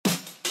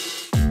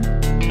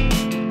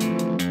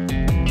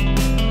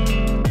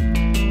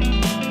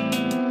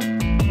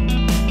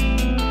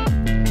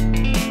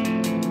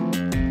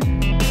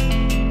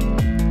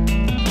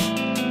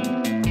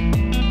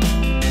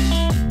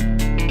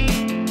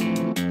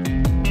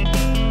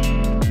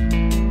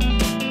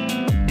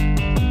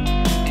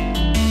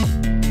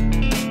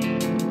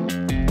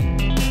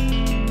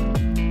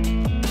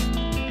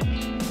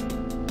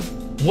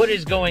What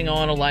is going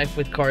on, A Life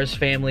with Cars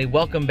family?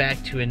 Welcome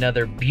back to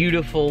another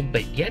beautiful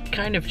but yet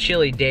kind of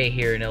chilly day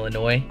here in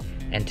Illinois.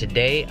 And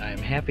today I'm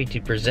happy to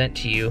present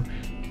to you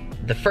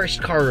the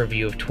first car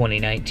review of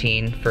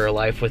 2019 for A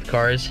Life with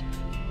Cars.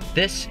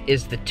 This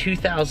is the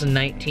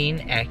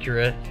 2019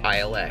 Acura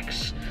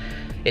ILX.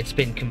 It's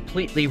been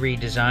completely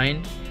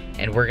redesigned,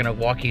 and we're gonna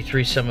walk you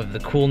through some of the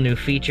cool new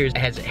features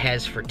as it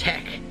has for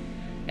tech.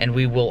 And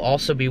we will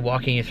also be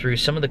walking you through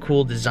some of the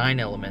cool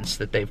design elements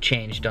that they've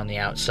changed on the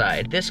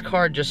outside. This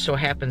car just so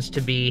happens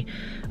to be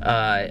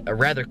a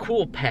rather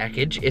cool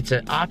package. It's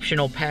an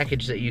optional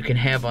package that you can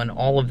have on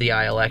all of the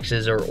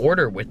ILXs or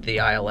order with the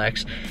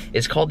ILX.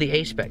 It's called the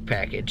A-spec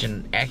package,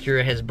 and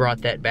Acura has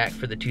brought that back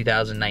for the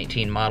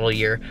 2019 model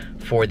year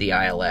for the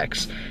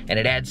ILX. And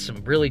it adds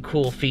some really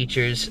cool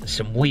features,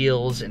 some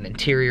wheels, an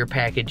interior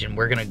package, and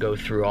we're gonna go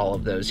through all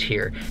of those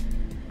here.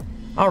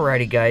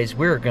 Alrighty guys,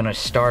 we're gonna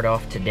start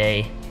off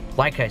today.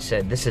 Like I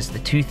said, this is the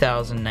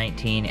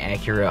 2019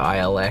 Acura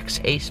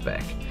ILX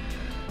A-spec.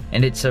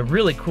 And it's a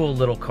really cool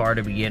little car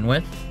to begin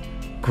with.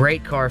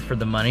 Great car for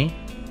the money.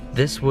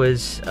 This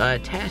was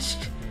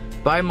tasked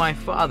by my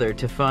father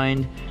to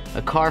find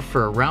a car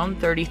for around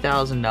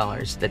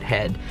 $30,000 that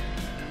had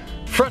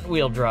front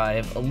wheel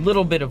drive, a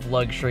little bit of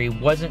luxury,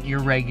 wasn't your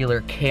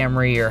regular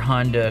Camry or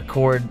Honda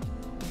Accord,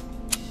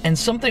 and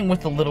something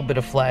with a little bit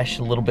of flash,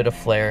 a little bit of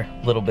flair,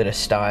 a little bit of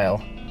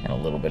style, and a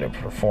little bit of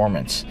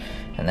performance.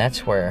 And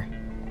that's where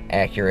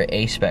Acura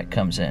A-spec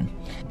comes in.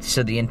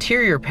 So the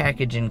interior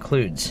package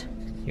includes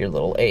your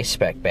little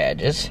A-spec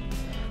badges,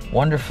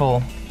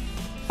 wonderful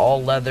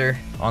all leather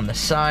on the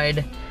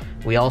side.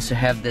 We also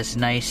have this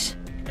nice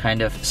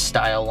kind of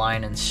style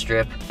line and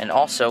strip, and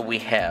also we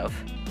have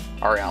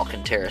our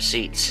Alcantara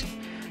seats.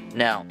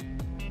 Now,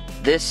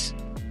 this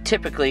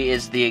typically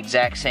is the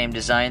exact same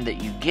design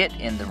that you get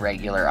in the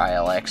regular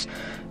ILX,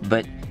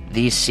 but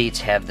these seats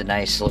have the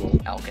nice little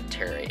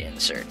Alcantara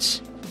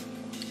inserts.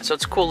 So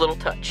it's a cool little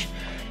touch.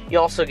 You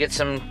also get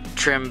some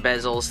trim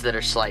bezels that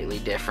are slightly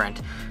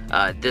different.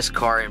 This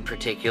car in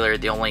particular,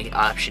 the only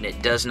option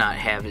it does not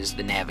have is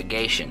the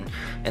navigation.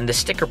 And the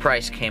sticker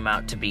price came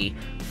out to be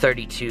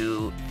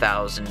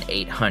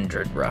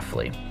 $32,800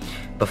 roughly,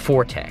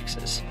 before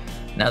taxes.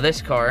 Now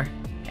this car,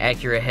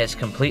 Acura has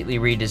completely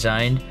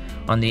redesigned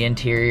on the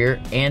interior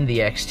and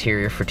the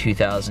exterior for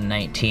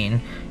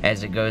 2019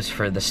 as it goes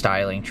for the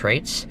styling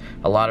traits.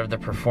 A lot of the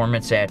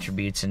performance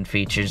attributes and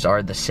features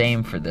are the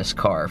same for this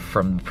car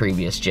from the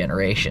previous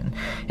generation.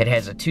 It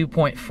has a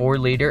 2.4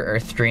 liter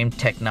Earthstream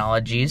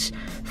Technologies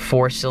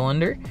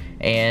 4-cylinder,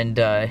 and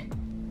I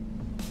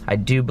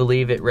do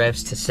believe it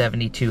revs to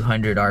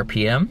 7,200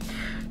 RPM,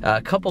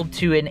 coupled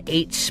to an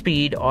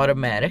 8-speed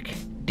automatic,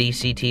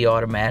 DCT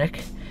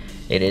automatic.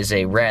 It is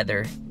a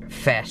rather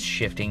fast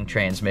shifting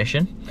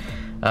transmission.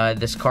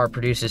 This car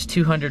produces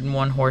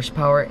 201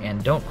 horsepower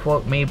and, don't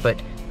quote me, but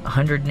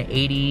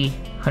 180,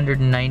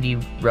 190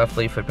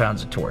 roughly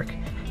foot-pounds of torque.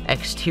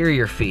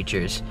 Exterior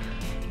features.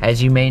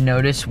 As you may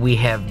notice, we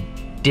have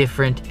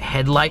different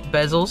headlight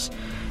bezels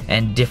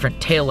and different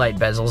taillight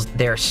bezels.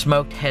 They're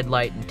smoked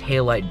headlight and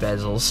taillight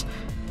bezels,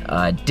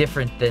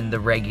 different than the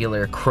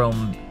regular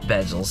chrome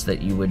bezels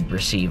that you would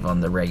receive on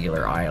the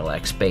regular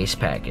ILX base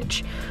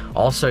package.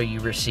 Also, you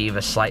receive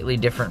a slightly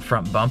different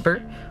front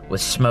bumper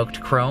with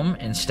smoked chrome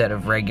instead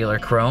of regular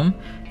chrome,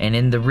 and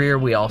in the rear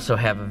we also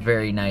have a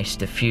very nice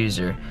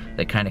diffuser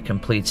that kind of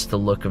completes the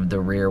look of the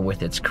rear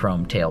with its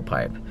chrome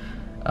tailpipe.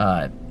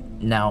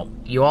 Now,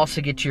 you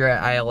also get your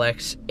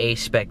ILX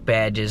A-spec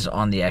badges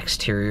on the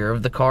exterior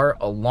of the car,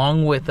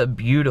 along with a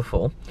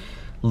beautiful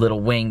little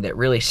wing that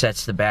really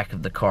sets the back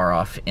of the car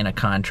off in a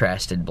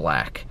contrasted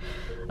black.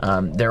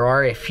 There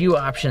are a few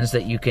options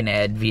that you can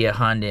add via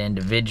Honda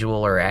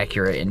Individual or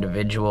Acura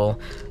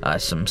Individual,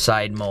 some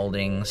side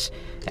moldings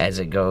as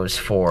it goes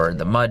for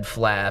the mud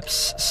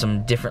flaps,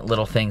 some different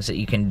little things that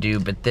you can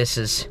do, but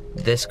this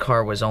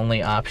car was only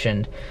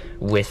optioned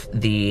with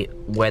the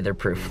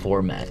weatherproof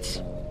floor mats.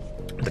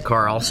 The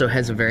car also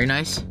has a very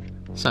nice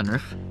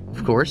sunroof,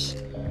 of course.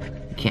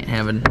 You can't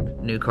have a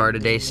new car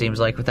today, seems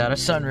like, without a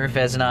sunroof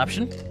as an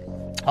option.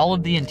 All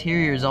of the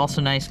interior is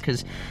also nice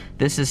because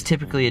this is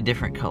typically a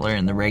different color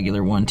in the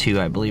regular one too.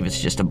 I believe it's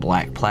just a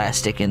black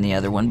plastic in the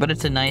other one, but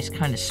it's a nice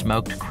kind of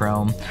smoked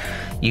chrome.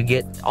 You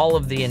get all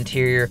of the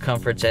interior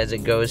comforts as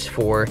it goes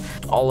for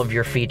all of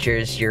your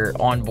features. Your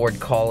onboard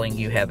calling,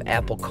 you have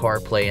Apple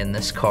CarPlay in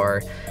this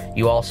car.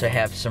 You also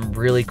have some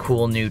really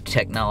cool new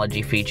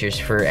technology features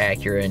for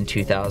Acura in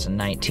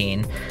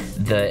 2019.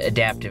 The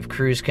adaptive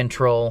cruise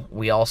control.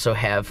 We also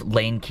have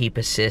lane keep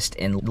assist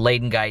and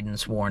lane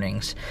guidance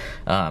warnings,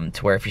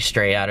 to where if you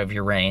stray out of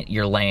your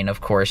lane,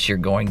 of course, you're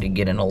going to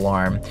get an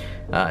alarm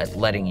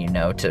letting you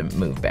know to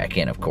move back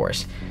in, of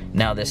course.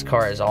 Now this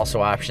car is also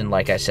optioned,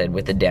 like I said,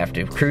 with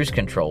adaptive cruise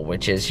control,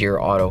 which is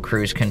your auto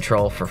cruise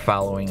control for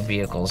following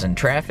vehicles in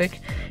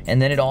traffic.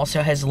 And then it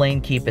also has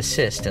lane keep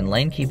assist, and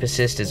lane keep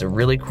assist is a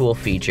really cool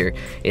feature.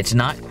 It's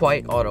not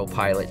quite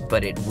autopilot,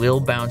 but it will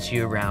bounce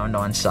you around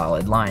on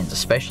solid lines,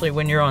 especially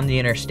when you're on the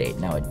interstate.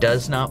 Now it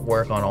does not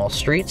work on all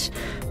streets,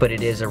 but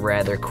it is a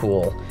rather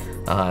cool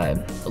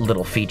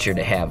little feature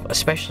to have,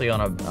 especially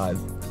on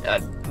a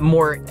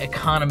more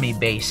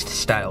economy-based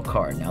style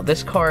car. Now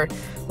this car,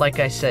 like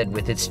I said,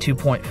 with its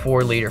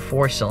 2.4 liter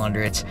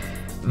 4-cylinder, it's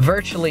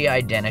virtually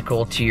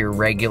identical to your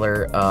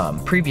regular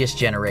previous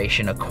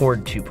generation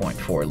Accord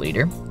 2.4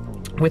 liter,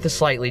 with a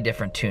slightly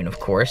different tune, of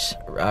course,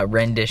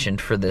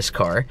 renditioned for this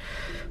car.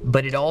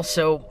 But it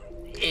also,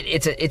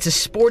 it's a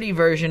sporty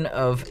version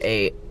of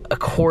a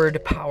Accord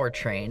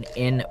powertrain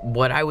in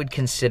what I would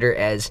consider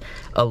as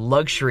a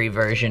luxury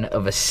version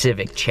of a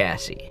Civic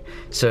chassis.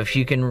 So if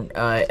you can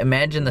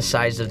imagine the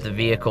size of the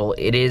vehicle,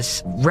 it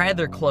is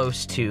rather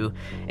close to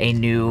a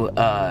new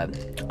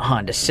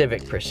Honda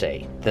Civic per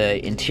se.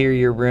 The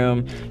interior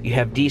room, you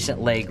have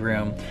decent leg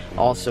room.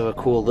 Also a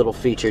cool little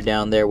feature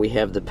down there, we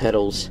have the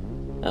pedals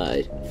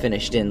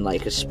finished in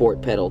like a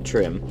sport pedal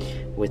trim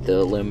with the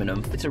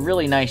aluminum. It's a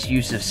really nice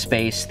use of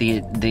space.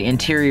 The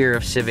interior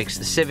of Civics,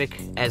 the Civic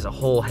as a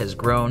whole has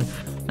grown.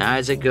 Now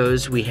as it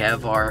goes, we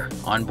have our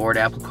onboard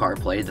Apple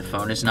CarPlay. The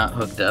phone is not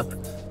hooked up.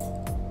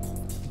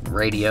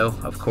 Radio,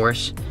 of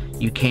course.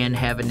 You can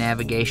have a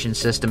navigation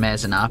system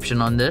as an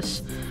option on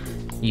this.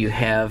 You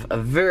have a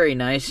very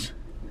nice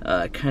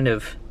kind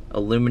of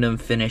aluminum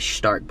finish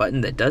start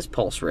button that does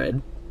pulse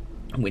red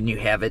when you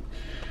have it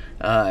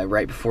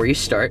right before you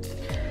start.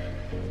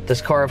 This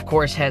car, of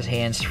course, has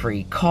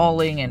hands-free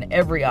calling and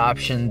every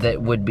option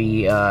that would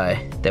be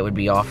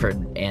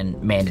offered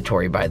and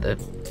mandatory by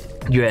the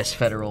U.S.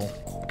 federal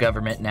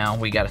government. Now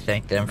we got to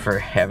thank them for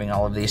having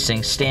all of these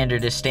things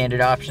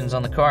standard options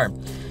on the car.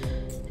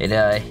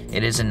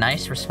 It is a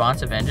nice,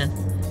 responsive engine.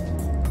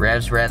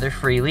 Revs rather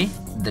freely.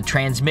 The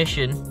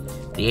transmission,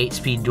 the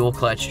 8-speed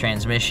dual-clutch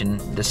transmission,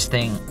 this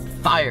thing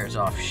fires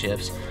off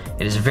shifts.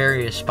 It is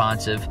very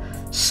responsive.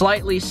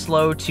 Slightly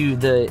slow to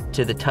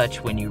the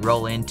touch when you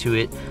roll into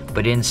it,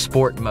 but in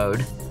sport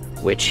mode,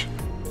 which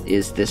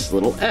is this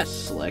little S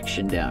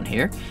selection down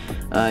here,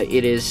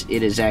 it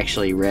is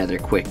actually rather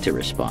quick to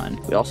respond.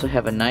 We also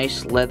have a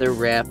nice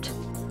leather-wrapped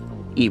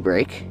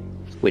e-brake,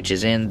 which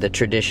is in the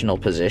traditional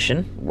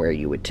position where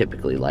you would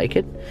typically like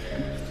it.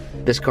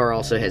 This car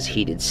also has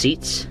heated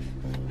seats,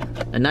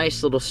 a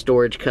nice little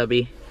storage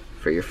cubby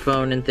for your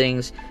phone and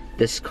things.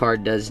 This car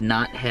does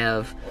not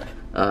have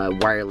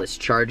wireless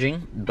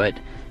charging, but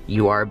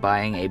you are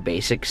buying a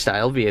basic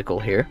style vehicle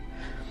here.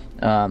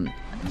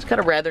 It's got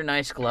a rather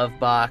nice glove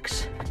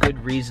box,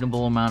 good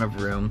reasonable amount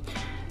of room.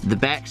 The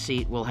back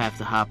seat, we'll have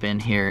to hop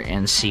in here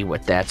and see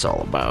what that's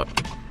all about.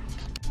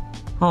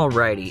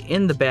 Alrighty,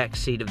 in the back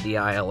seat of the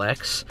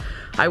ILX,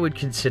 I would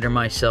consider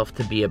myself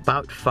to be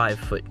about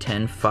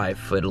 5'10",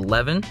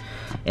 5'11",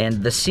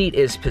 and the seat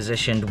is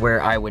positioned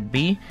where I would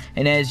be.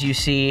 And as you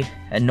see,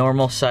 a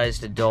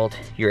normal-sized adult,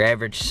 your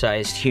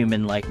average-sized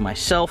human like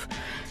myself,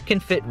 can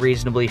fit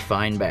reasonably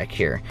fine back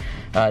here.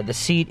 The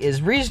seat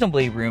is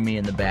reasonably roomy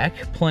in the back,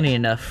 plenty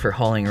enough for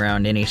hauling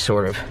around any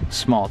sort of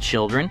small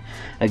children.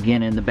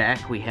 Again, in the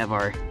back, we have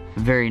our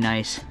very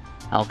nice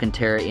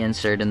Alcantara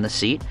insert in the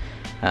seat.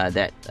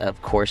 That,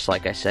 of course,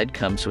 like I said,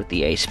 comes with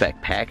the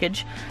A-spec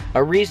package.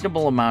 A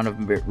reasonable amount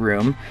of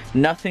room.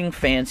 Nothing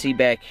fancy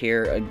back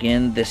here.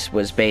 Again, this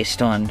was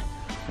based on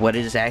what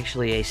is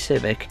actually a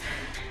Civic.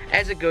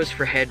 As it goes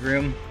for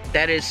headroom,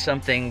 that is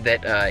something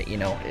that, you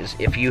know, is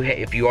if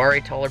you are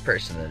a taller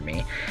person than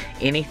me,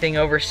 anything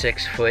over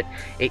 6 foot,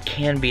 it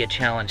can be a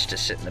challenge to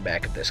sit in the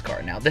back of this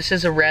car. Now, this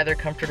is a rather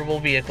comfortable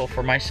vehicle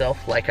for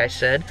myself. Like I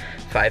said,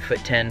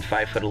 5'10",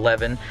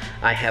 5'11".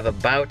 I have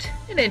about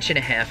 1.5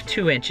 inches,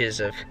 2 inches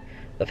of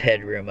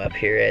headroom up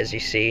here, as you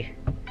see.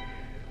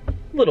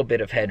 A little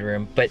bit of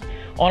headroom, but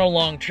on a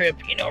long trip,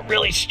 you know,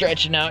 really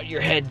stretching out,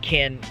 your head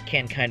can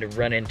kind of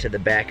run into the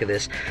back of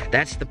this.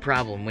 That's the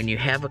problem when you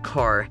have a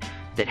car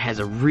that has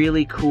a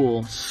really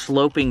cool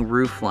sloping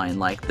roofline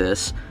like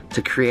this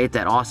to create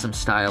that awesome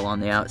style on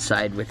the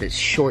outside with its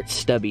short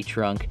stubby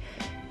trunk.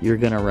 You're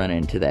gonna run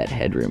into that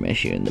headroom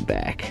issue in the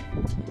back.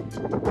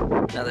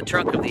 Now the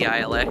trunk of the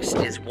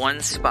ILX is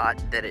one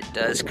spot that it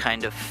does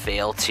kind of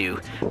fail to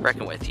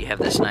reckon with. You have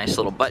this nice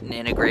little button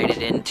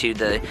integrated into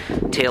the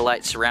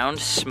taillight surround,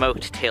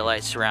 smoked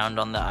taillight surround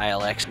on the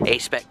ILX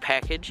A-spec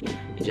package.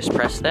 You just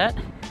press that,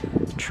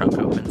 trunk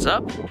opens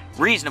up.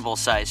 Reasonable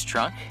sized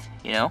trunk,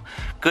 you know,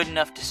 good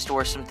enough to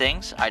store some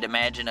things. I'd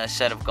imagine a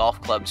set of golf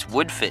clubs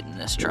would fit in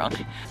this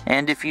trunk.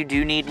 And if you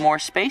do need more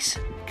space,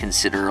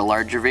 consider a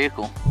larger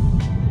vehicle.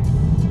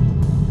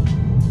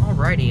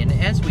 Alrighty, and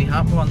as we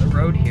hop on the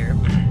road here,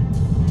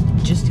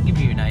 just to give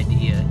you an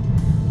idea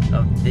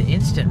of the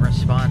instant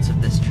response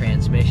of this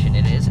transmission,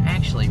 it is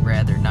actually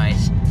rather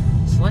nice.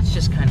 So let's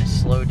just kind of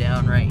slow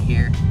down right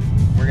here.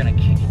 We're gonna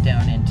kick it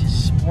down into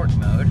sport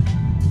mode,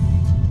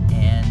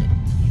 and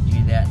you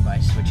do that by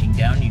switching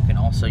down. You can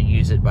also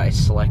use it by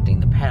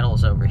selecting the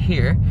pedals over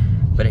here,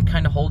 but it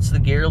kind of holds the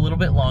gear a little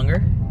bit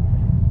longer.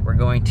 We're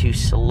going to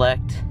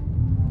select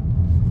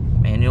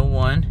manual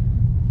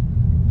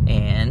 1,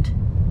 and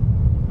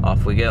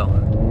off we go.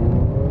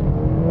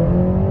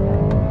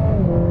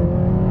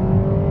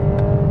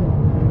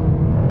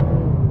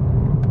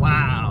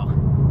 Wow.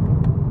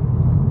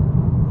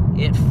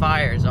 It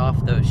fires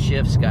off those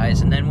shifts,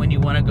 guys. And then when you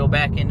want to go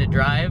back into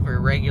drive or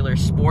regular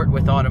sport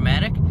with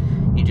automatic,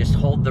 you just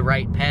hold the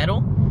right paddle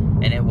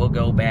and it will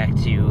go back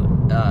to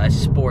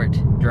sport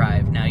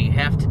drive. Now you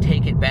have to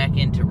take it back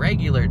into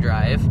regular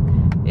drive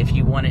if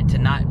you want it to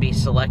not be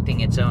selecting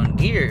its own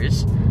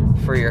gears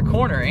for your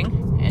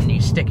cornering, and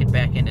you stick it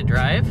back into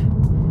drive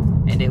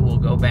and it will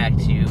go back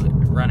to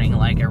running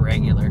like a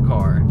regular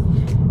car.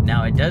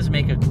 Now it does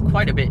make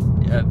quite a bit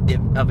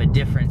of a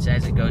difference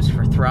as it goes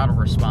for throttle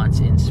response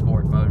in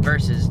sport mode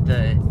versus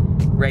the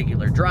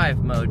regular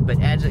drive mode,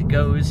 but as it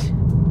goes,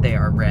 they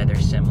are rather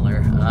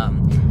similar.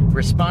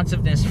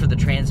 Responsiveness for the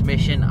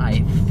transmission,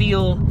 I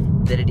feel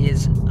that it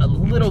is a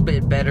little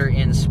bit better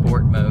in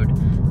sport mode,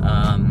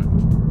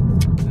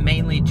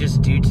 mainly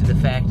just due to the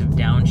fact of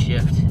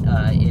downshift.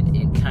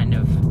 It kind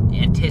of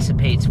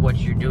anticipates what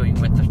you're doing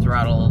with the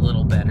throttle a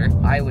little better.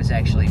 I was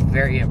actually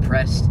very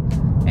impressed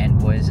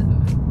and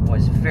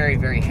was very,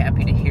 very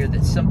happy to hear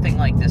that something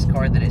like this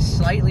car that is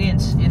slightly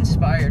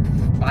inspired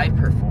by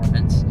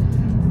performance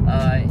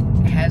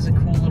has a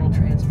cool little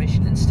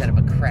transmission instead of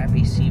a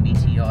crappy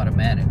CVT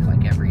automatic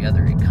like every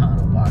other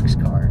Econo box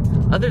car.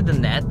 Other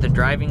than that, the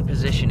driving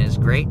position is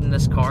great in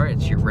this car.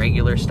 It's your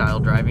regular style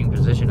driving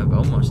position of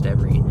almost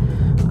every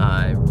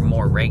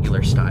more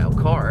regular style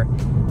car.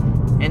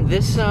 And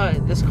this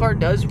car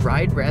does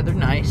ride rather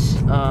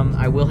nice.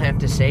 I will have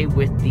to say,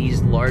 with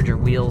these larger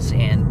wheels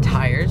and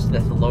tires, the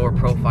lower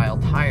profile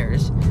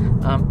tires,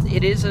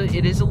 it is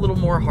a little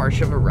more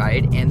harsh of a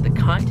ride. And the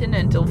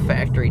Continental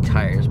factory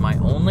tires, my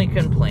only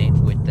complaint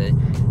with the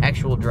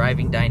actual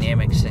driving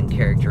dynamics and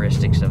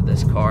characteristics of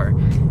this car,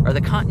 are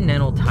the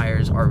Continental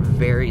tires are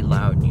very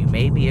loud. You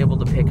may be able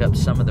to pick up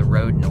some of the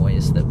road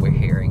noise that we're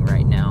hearing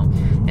right now.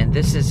 And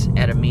this is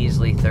at a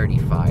measly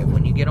 35.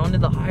 When you get onto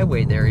the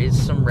highway, there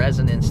is some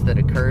resonance that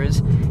occurs,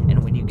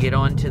 and when you get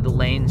onto the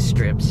lane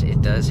strips,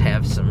 it does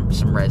have some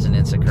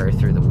resonance occur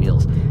through the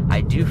wheels.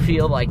 I do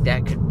feel like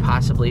that could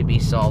possibly be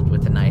solved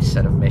with a nice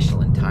set of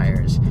Michelin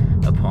tires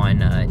upon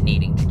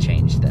needing to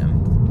change them.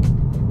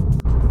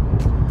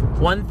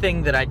 One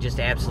thing that I just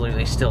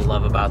absolutely still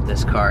love about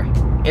this car,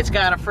 it's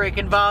got a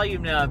freaking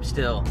volume knob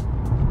still.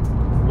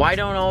 Why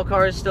don't all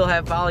cars still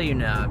have volume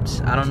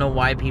knobs? I don't know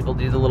why people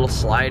do the little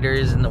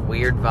sliders and the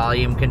weird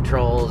volume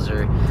controls,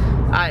 or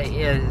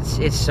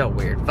it's so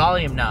weird.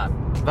 Volume knob,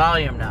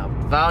 volume knob,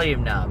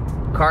 volume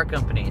knob. Car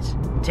companies,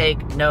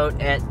 take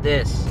note at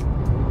this.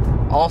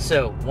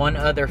 Also, one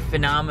other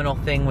phenomenal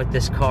thing with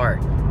this car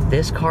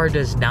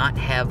does not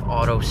have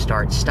auto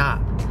start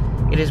stop.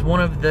 It is one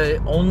of the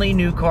only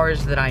new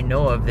cars that I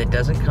know of that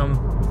doesn't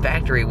come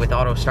factory with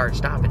auto start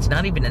stop. It's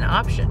not even an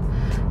option.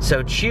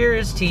 So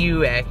cheers to you,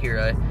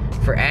 Acura,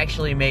 for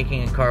actually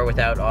making a car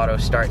without auto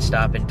start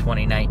stop in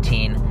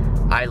 2019.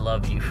 I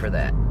love you for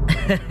that.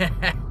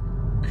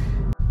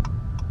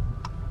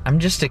 I'm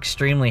just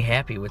extremely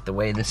happy with the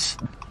way this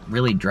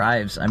really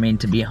drives. I mean,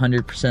 to be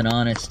 100%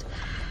 honest,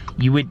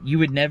 you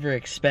would never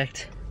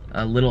expect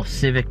a little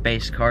Civic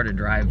based car to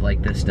drive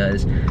like this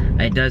does.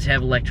 It does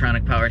have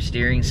electronic power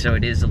steering, so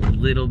it is a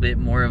little bit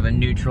more of a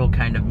neutral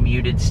kind of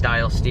muted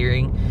style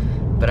steering.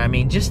 But I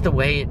mean, just the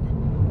way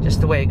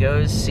it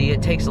goes. See,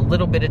 it takes a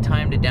little bit of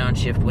time to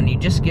downshift when you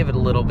just give it a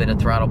little bit of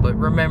throttle. But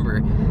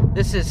remember,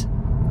 this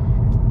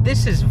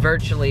is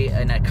virtually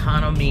an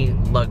economy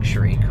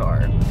luxury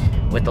car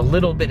with a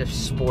little bit of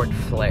sport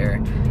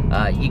flair.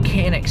 You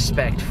can't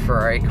expect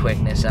Ferrari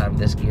quickness out of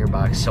this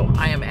gearbox, so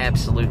I am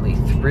absolutely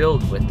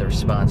thrilled with the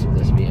response of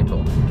this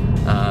vehicle.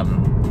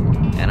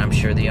 And I'm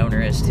sure the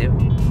owner is too.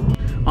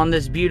 On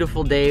this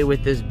beautiful day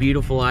with this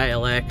beautiful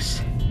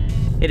ILX,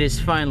 it is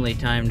finally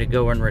time to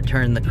go and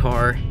return the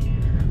car.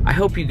 I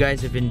hope you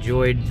guys have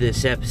enjoyed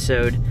this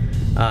episode.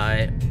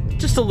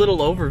 Just a little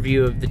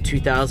overview of the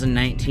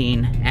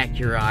 2019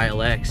 Acura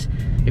ILX.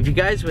 If you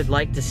guys would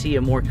like to see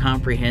a more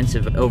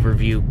comprehensive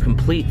overview,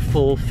 complete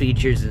full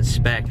features and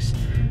specs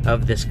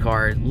of this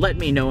car, let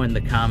me know in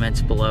the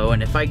comments below.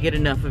 And if I get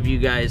enough of you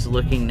guys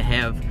looking to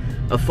have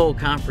a full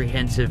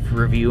comprehensive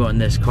review on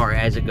this car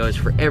as it goes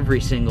for every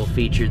single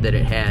feature that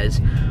it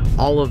has,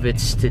 all of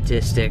its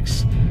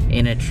statistics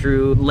in a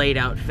true laid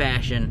out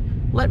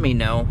fashion, let me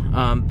know.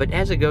 But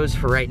as it goes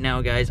for right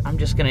now, guys, I'm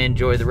just gonna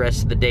enjoy the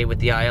rest of the day with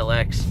the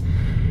ILX.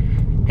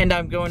 And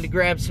I'm going to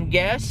grab some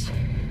gas,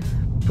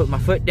 put my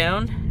foot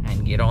down,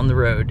 and get on the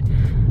road.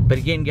 But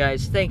again,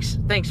 guys, thanks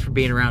for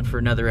being around for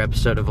another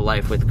episode of A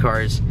Life with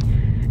Cars.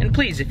 And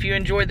please, if you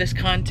enjoy this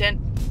content,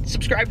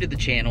 subscribe to the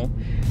channel.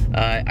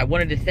 I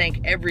wanted to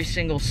thank every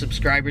single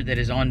subscriber that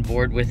is on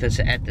board with us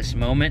at this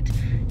moment.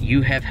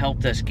 You have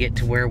helped us get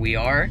to where we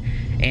are.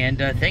 And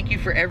thank you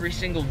for every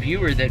single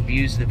viewer that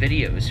views the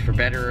videos, for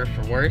better or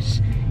for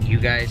worse. You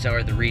guys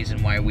are the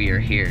reason why we are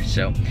here.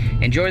 So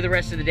enjoy the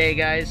rest of the day,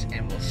 guys,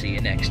 and we'll see you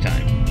next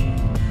time.